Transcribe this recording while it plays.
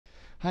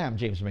Hi, I'm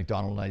James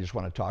MacDonald, and I just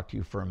want to talk to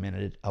you for a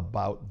minute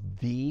about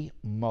the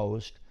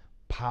most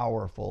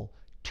powerful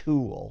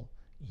tool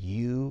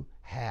you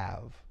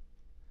have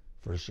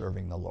for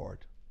serving the Lord.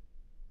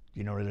 Do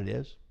you know what it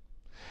is?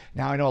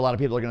 Now, I know a lot of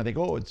people are going to think,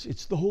 oh,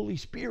 it's the Holy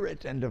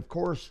Spirit. And of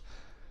course,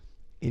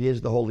 it is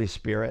the Holy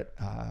Spirit.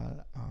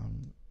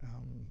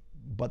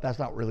 But that's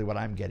not really what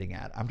I'm getting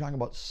at. I'm talking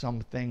about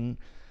something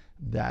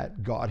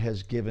that God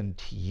has given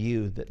to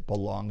you that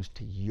belongs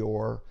to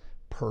your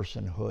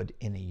personhood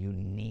in a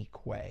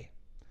unique way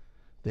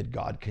that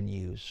God can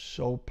use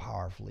so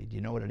powerfully. Do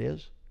you know what it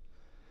is?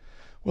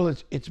 Well,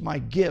 it's my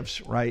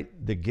gifts, right?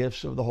 The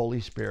gifts of the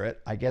Holy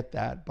Spirit. I get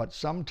that. But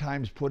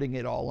sometimes putting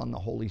it all on the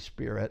Holy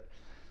Spirit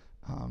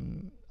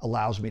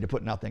allows me to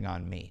put nothing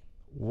on me.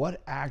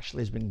 What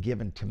actually has been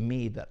given to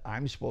me that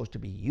I'm supposed to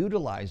be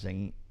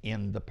utilizing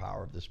in the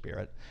power of the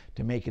Spirit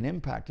to make an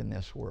impact in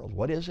this world?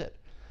 What is it?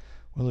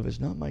 Well, if it's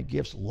not my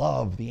gifts,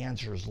 love. The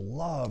answer is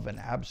love, and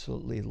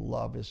absolutely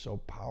love is so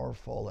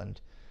powerful.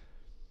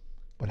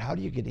 But how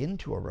do you get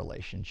into a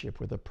relationship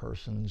with a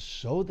person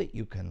so that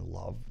you can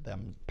love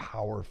them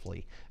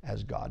powerfully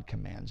as God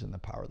commands in the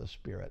power of the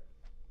Spirit?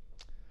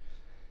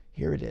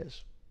 Here it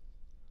is.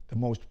 The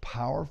most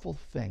powerful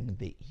thing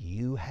that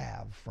you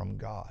have from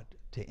God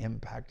to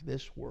impact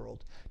this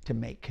world, to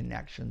make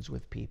connections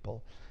with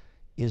people,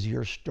 is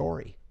your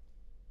story.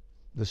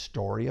 The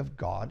story of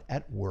God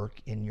at work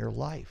in your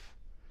life.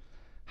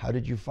 How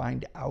did you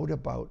find out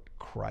about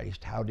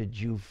Christ? How did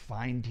you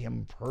find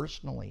him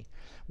personally?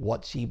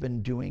 What's he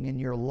been doing in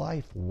your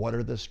life? What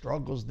are the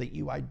struggles that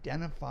you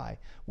identify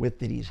with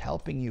that he's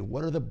helping you?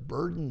 What are the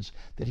burdens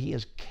that he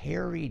has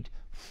carried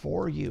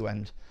for you?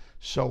 And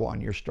so on,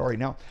 your story.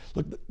 Now,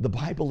 look, the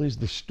Bible is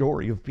the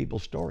story of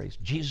people's stories.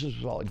 Jesus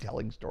was all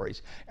telling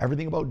stories.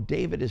 Everything about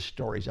David is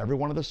stories. Every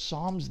one of the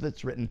Psalms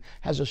that's written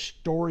has a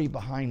story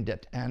behind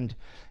it. And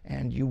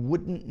you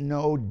wouldn't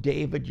know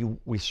David,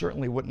 we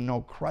certainly wouldn't know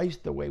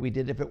Christ the way we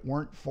did if it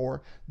weren't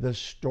for the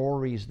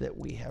stories that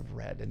we have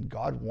read. And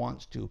God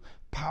wants to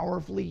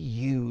powerfully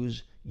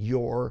use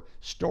your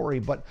story.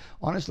 But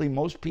honestly,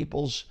 most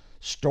people's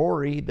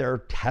story, their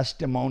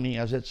testimony,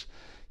 as it's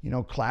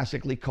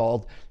classically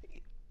called,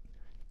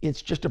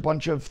 it's just a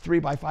bunch of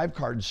 3x5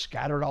 cards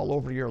scattered all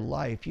over your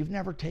life. You've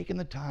never taken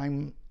the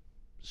time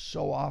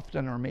so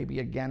often, or maybe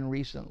again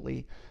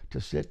recently, to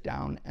sit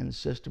down and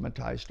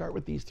systematize. Start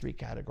with these three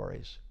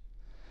categories.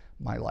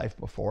 My life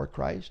before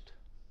Christ,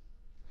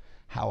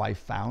 how I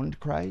found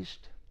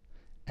Christ,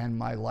 and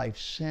my life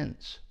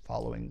since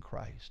following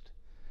Christ.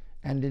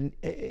 And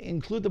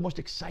include the most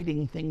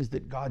exciting things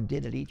that God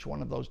did at each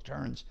one of those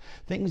turns.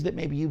 Things that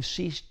maybe you've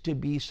ceased to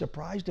be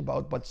surprised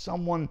about, but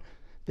someone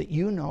that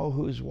you know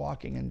who's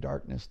walking in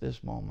darkness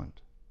this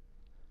moment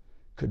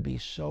could be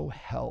so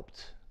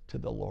helped to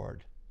the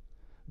Lord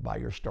by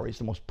your story. It's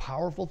the most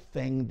powerful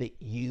thing that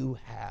you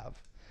have,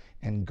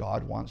 and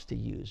God wants to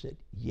use it,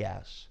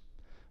 yes,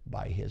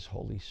 by his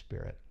Holy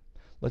Spirit.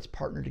 Let's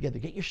partner together.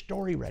 Get your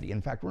story ready.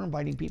 In fact, we're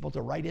inviting people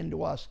to write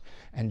into us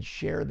and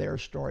share their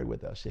story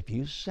with us. If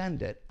you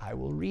send it, I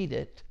will read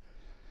it,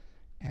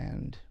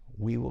 and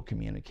we will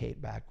communicate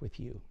back with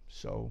you.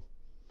 So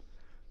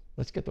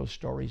let's get those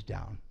stories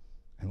down.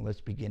 And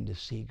let's begin to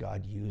see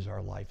God use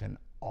our life in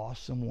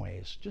awesome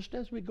ways, just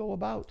as we go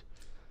about.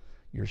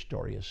 Your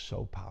story is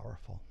so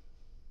powerful.